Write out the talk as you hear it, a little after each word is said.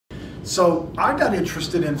So I got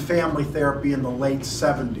interested in family therapy in the late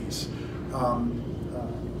 70s.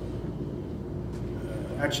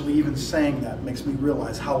 Actually, even saying that makes me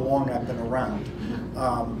realize how long I've been around.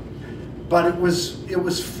 But it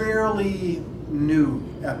was fairly new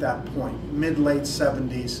at that point, mid-late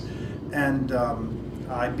 70s, and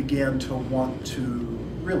I began to want to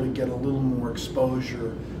really get a little more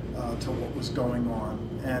exposure to what was going on,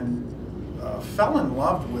 and fell in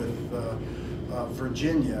love with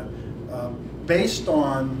Virginia based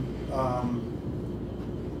on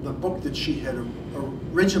the book that she had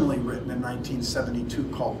originally written in 1972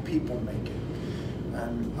 called People Making.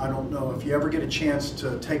 And I don't know if you ever get a chance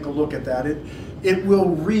to take a look at that. It will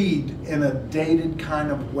read in a dated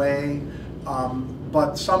kind of way,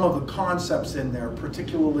 but some of the concepts in there,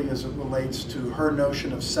 particularly as it relates to her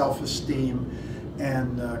notion of self-esteem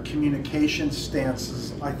and communication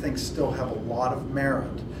stances, I think still have a lot of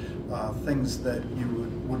merit, things that you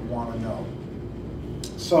would want to know.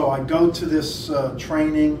 So I go to this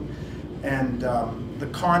training, and the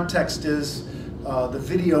context is the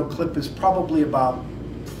video clip is probably about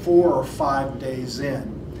 4 or 5 days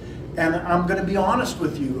in. And I'm going to be honest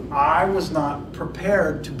with you, I was not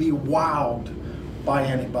prepared to be wowed by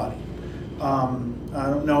anybody. I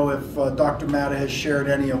don't know if Dr. Matta has shared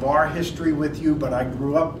any of our history with you, but I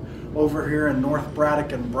grew up over here in North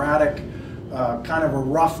Braddock and Braddock, kind of a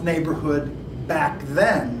rough neighborhood back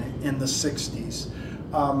then in the 60s.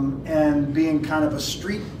 And being kind of a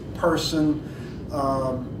street person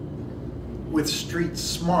with street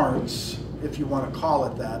smarts, if you want to call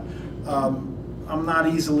it that, I'm not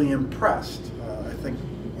easily impressed. I think,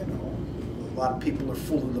 you know, a lot of people are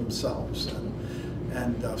full of themselves.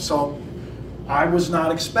 And so I was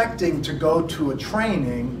not expecting to go to a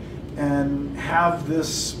training and have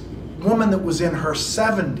this woman that was in her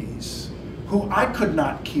 70s, who I could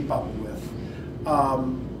not keep up with,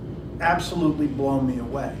 absolutely blow me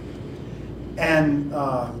away. And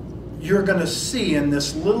you're going to see in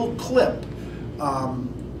this little clip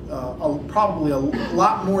probably a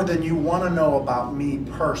lot more than you want to know about me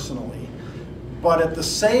personally. But at the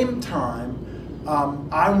same time,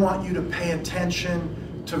 I want you to pay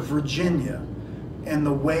attention to Virginia and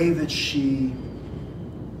the way that she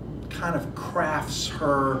kind of crafts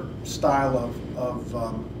her style of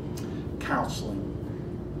counseling.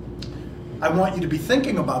 I want you to be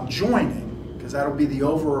thinking about joining, because that'll be the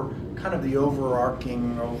kind of the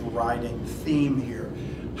overarching, overriding theme here.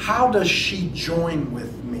 How does she join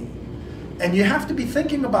with me? And you have to be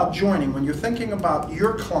thinking about joining. When you're thinking about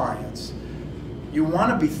your clients, you want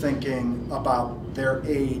to be thinking about their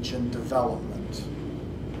age and development.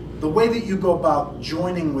 The way that you go about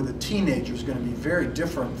joining with a teenager is going to be very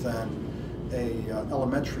different than a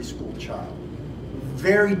elementary school child.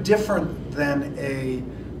 Very different than a,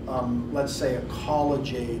 let's say, a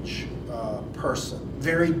college age person.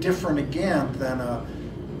 Very different again than a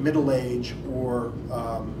middle age or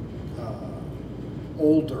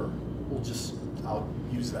older. I'll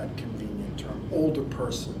use that convenient term, older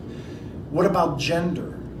person. What about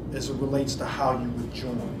gender as it relates to how you would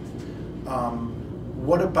join?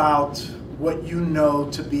 What about what you know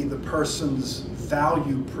to be the person's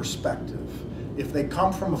value perspective? If they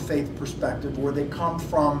come from a faith perspective, or they come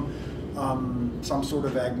from some sort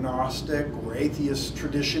of agnostic or atheist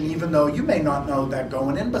tradition, even though you may not know that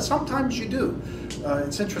going in, but sometimes you do.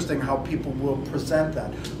 It's interesting how people will present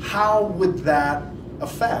that. How would that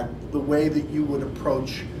affect the way that you would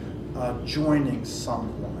approach joining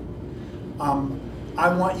someone?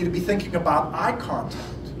 I want you to be thinking about eye contact.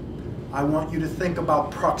 I want you to think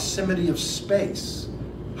about proximity of space.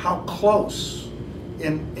 How close,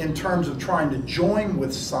 in terms of trying to join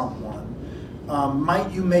with someone,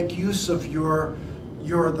 might you make use of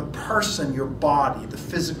the person, your body, the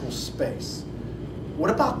physical space? What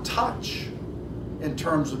about touch in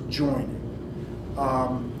terms of joining?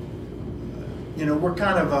 You know, we're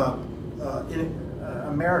kind of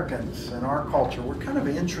Americans in our culture, we're kind of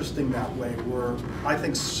interesting that way. We're, I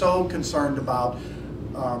think, so concerned about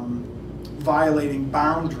violating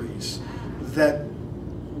boundaries that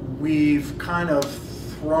we've kind of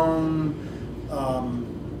thrown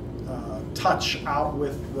touch out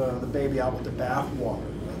with the baby out with the bathwater.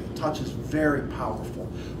 Touch is very powerful.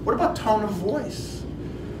 What about tone of voice?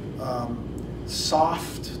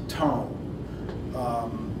 Soft tone,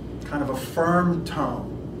 kind of a firm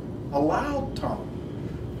tone, a loud tone.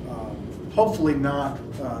 Hopefully not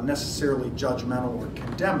necessarily judgmental or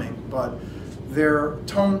condemning, but their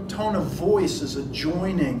tone of voice is a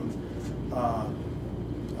joining,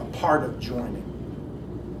 a part of joining.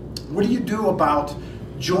 What do you do about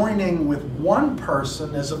joining with one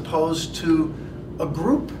person as opposed to a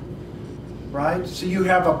group right? So you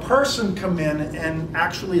have a person come in, and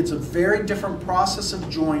actually it's a very different process of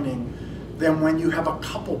joining than when you have a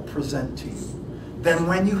couple present to you, than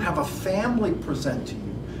when you have a family present to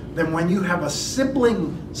you, than when you have a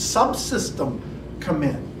sibling subsystem come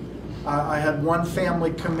in. I had one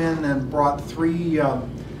family come in and brought three,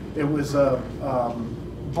 it was a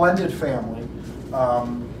blended family.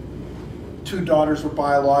 Two daughters were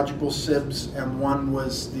biological sibs, and one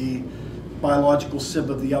was the biological sib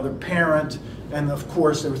of the other parent. And of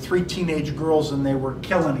course, there were three teenage girls, and they were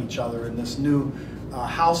killing each other in this new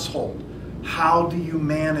household. How do you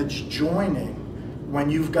manage joining when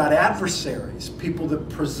you've got adversaries, people that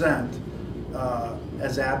present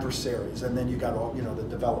as adversaries, and then you got all, you know, the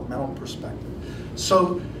developmental perspective.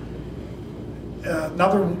 So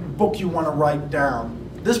another book you want to write down.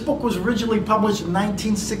 This book was originally published in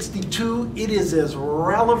 1962. It is as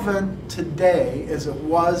relevant today as it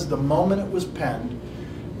was the moment it was penned,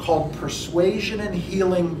 called Persuasion and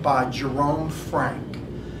Healing by Jerome Frank.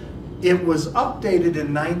 It was updated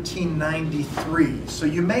in 1993, so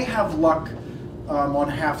you may have luck on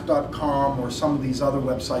half.com or some of these other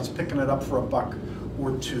websites picking it up for $1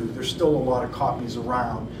 or $2. There's still a lot of copies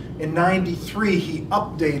around. In '93, he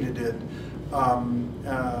updated it.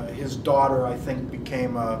 His daughter, I think,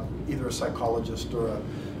 became either a psychologist or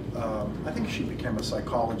I think she became a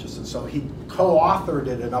psychologist, and so he co-authored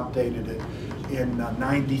it and updated it in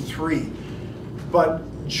 '93. But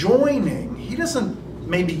joining, he doesn't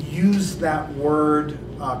maybe use that word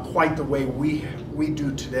quite the way we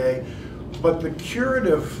do today, but the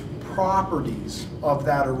curative properties of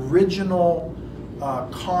that original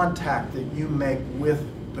contact that you make with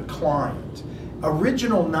the client.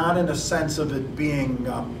 Original not in a sense of it being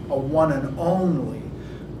a one and only,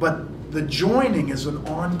 but the joining is an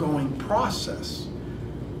ongoing process,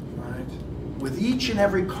 right? With each and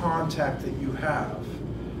every contact that you have,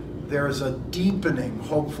 there is a deepening,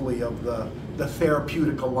 hopefully, of the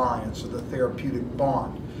therapeutic alliance or the therapeutic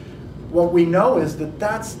bond. What we know is that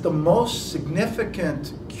that's the most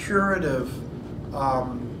significant curative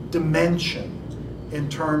dimension in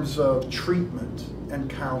terms of treatment and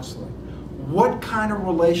counseling. What kind of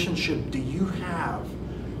relationship do you have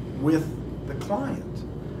with the client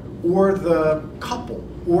or the couple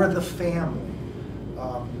or the family?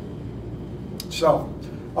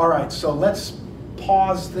 All right, so let's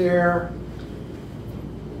pause there.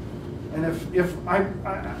 And if I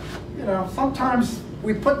you know, sometimes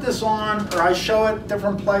we put this on or I show it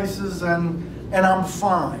different places and I'm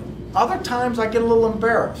fine. Other times I get a little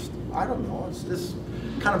embarrassed. I don't know, it's this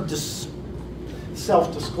kind of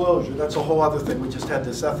self-disclosure. That's a whole other thing. We just had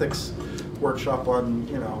this ethics workshop on,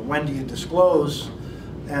 you know, when do you disclose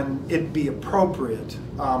and it be appropriate.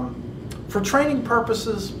 For training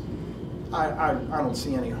purposes, I don't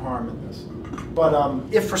see any harm in this. But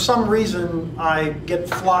if for some reason I get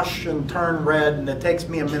flush and turn red and it takes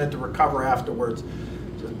me a minute to recover afterwards,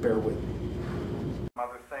 just bear with me.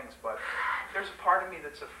 Other things, but there's a part of me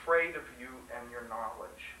that's afraid of you and your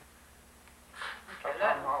knowledge. Okay, of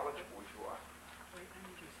how knowledgeable you are. Wait, let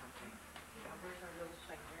me do something. Yeah, where's our little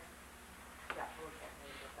thing here? Yeah, okay, let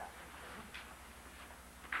me get that.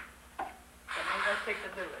 So maybe let's take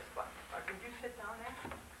the do list, but could you sit down there?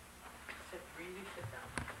 Really sit down.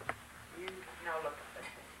 You now look at this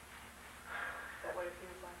thing. Is that what it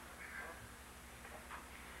feels like? Oh, okay.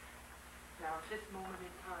 Now, at this moment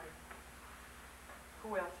in time,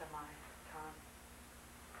 who else am I, Tom?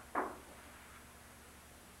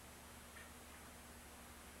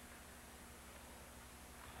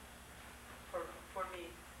 For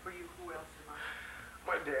me, for you, who else am I?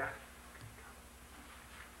 My dad. Okay.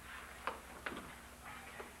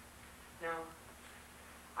 Now,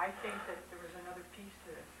 I think that there was another piece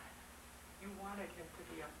to this. You wanted him to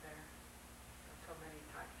be up there, and so many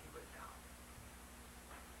times he was down.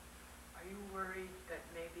 Are you worried that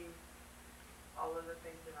maybe all of the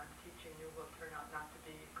things that I'm teaching you will turn out not to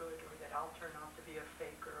be good, or that I'll turn out to be a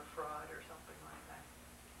fake or a fraud or something like that?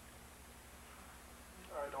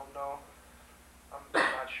 I don't know. I'm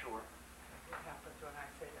not sure. What happens when I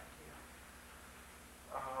say that to you?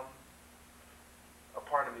 A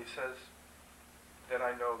part of me says that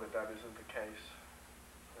I know that that isn't the case,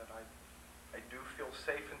 that I do feel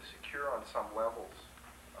safe and secure on some levels.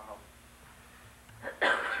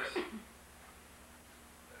 Just,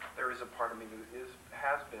 there is a part of me that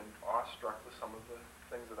has been awestruck with some of the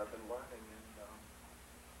things that I've been learning. And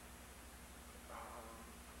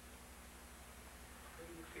What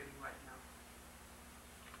are you feeling right now?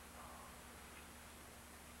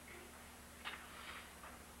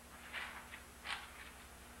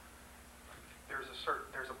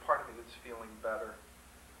 there's a part of me that's feeling better,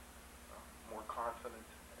 more confident,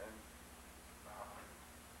 and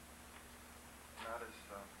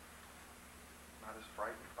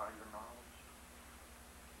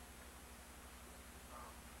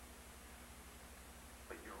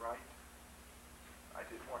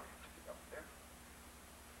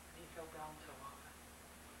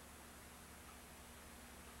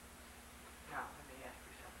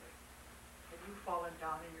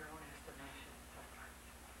in your own estimation sometimes.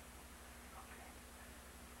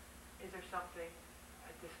 Okay. Is there something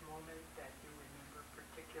at this moment that you remember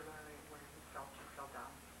particularly where you felt you fell down?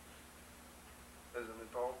 As an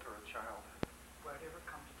adult or a child? Whatever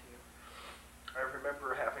comes to you. I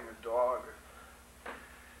remember having a dog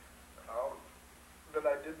that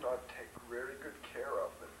I did not take very good care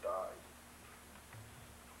of that died.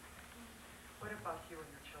 What about you and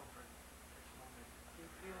your children at this moment? Do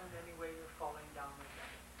you feel in any way you're falling down with them?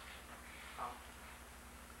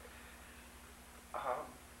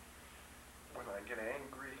 When I get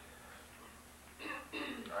angry,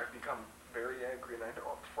 I become very angry, and I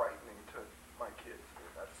know I'm frightening to my kids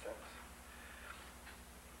in that sense.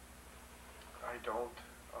 I don't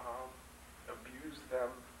abuse them,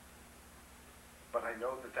 but I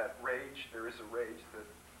know that rage, there is a rage that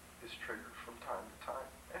is triggered from time to time,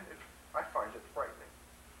 and I find it frightening.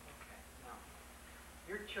 Okay, now,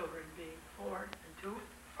 your children being 4 and 2?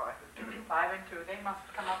 5 and 2. 5 and 2, they must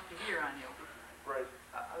come up to here on you. Right.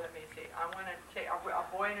 Let me see, I want to take, a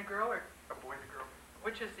boy and a girl, or A boy and a girl.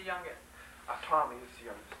 which is the youngest? Tommy is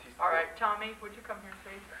the youngest. He's All right, Tommy, would you come here,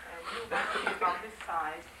 please? And you want to be about this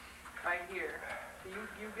size, right here. So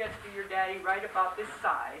you get to your daddy right about this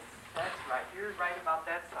size. That's right, you're right about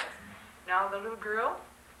that size. Now the little girl?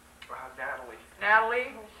 Natalie.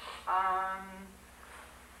 Natalie,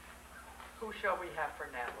 who shall we have for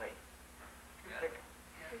Natalie? You pick.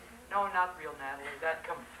 No, not real Natalie. That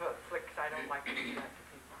conflicts. I don't like to do that to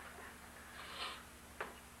people.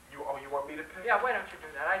 You want me to pick? Yeah, why don't you do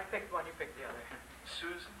that? I picked one, you pick the other.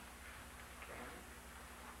 Susan. Okay.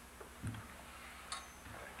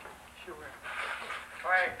 Sure.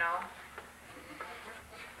 All right, now.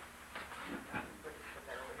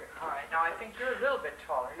 All right, now I think you're a little bit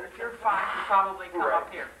taller. If you're 5, you probably come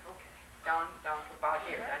up here. Down to about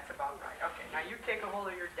here. That's about right. Okay, now you take a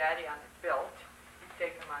hold of your daddy on his belt. You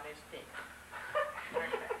take him on his knee.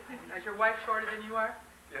 Okay. Is your wife shorter than you are?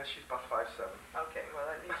 Yeah, she's about 5'7". Okay, well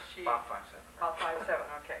at least she... About 5'7". About 5'7",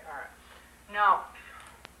 okay, all right. Now,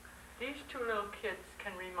 these two little kids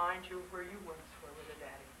can remind you where you once were with a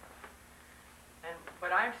daddy. And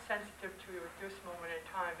what I'm sensitive to at this moment in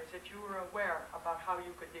time is that you were aware about how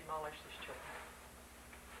you could demolish these children.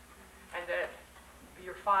 And that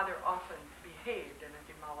your father often behaved in a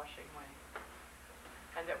demolishing way.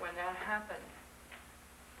 And that when that happened,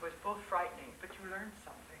 it was both frightening, but you learned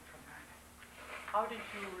something from that. How did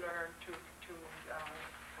you learn to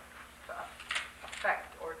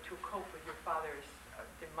affect or to cope with your father's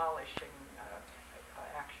demolishing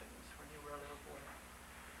actions when you were a little boy?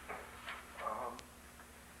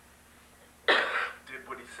 Did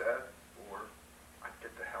what he said, or I'd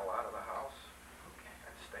get the hell out of the house. Okay.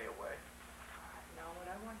 And stay away. Now, what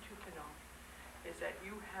I want you to know is that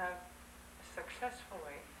you have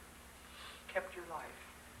successfully kept your life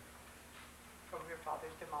from your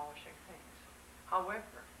father's demolishing things.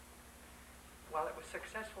 However, while it was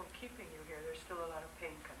successful in keeping you here, there's still a lot of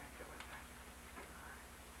pain connected with that.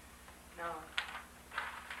 Now,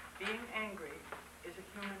 being angry is a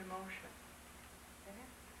human emotion. Okay?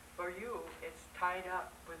 For you, it's tied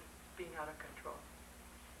up with being out of control.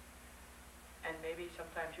 And maybe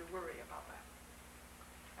sometimes you worry about that.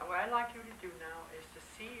 And what I'd like you to do now is to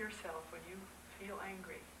see yourself when you feel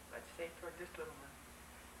angry, let's say toward this little one,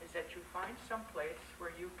 is that you find some place where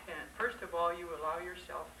you can, first of all, you allow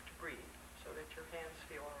yourself to breathe so that your hands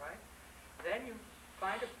feel all right. Then you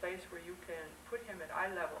find a place where you can put him at eye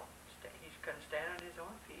level. He can stand on his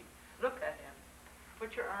own feet. Look at him.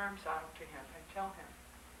 Put your arms out to him and tell him.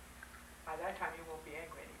 By that time you won't be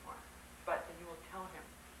angry anymore. But then you will tell him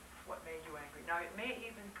what made you angry. Now it may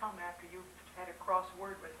even come after you've had a cross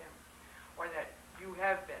word with him, or that you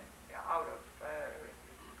have been out of,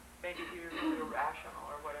 maybe you're irrational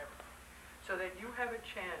or whatever. So that you have a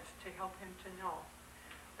chance to help him to know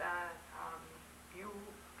that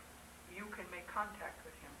you can make contact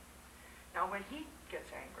with him. Now when he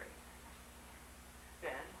gets angry,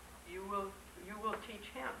 then you will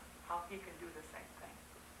teach him how he can do the same thing.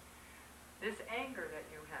 This anger that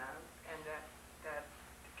you have and that the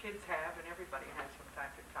kids have and everybody has from time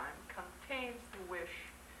to time contains the wish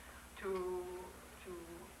to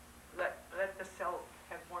let the self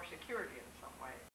have more security in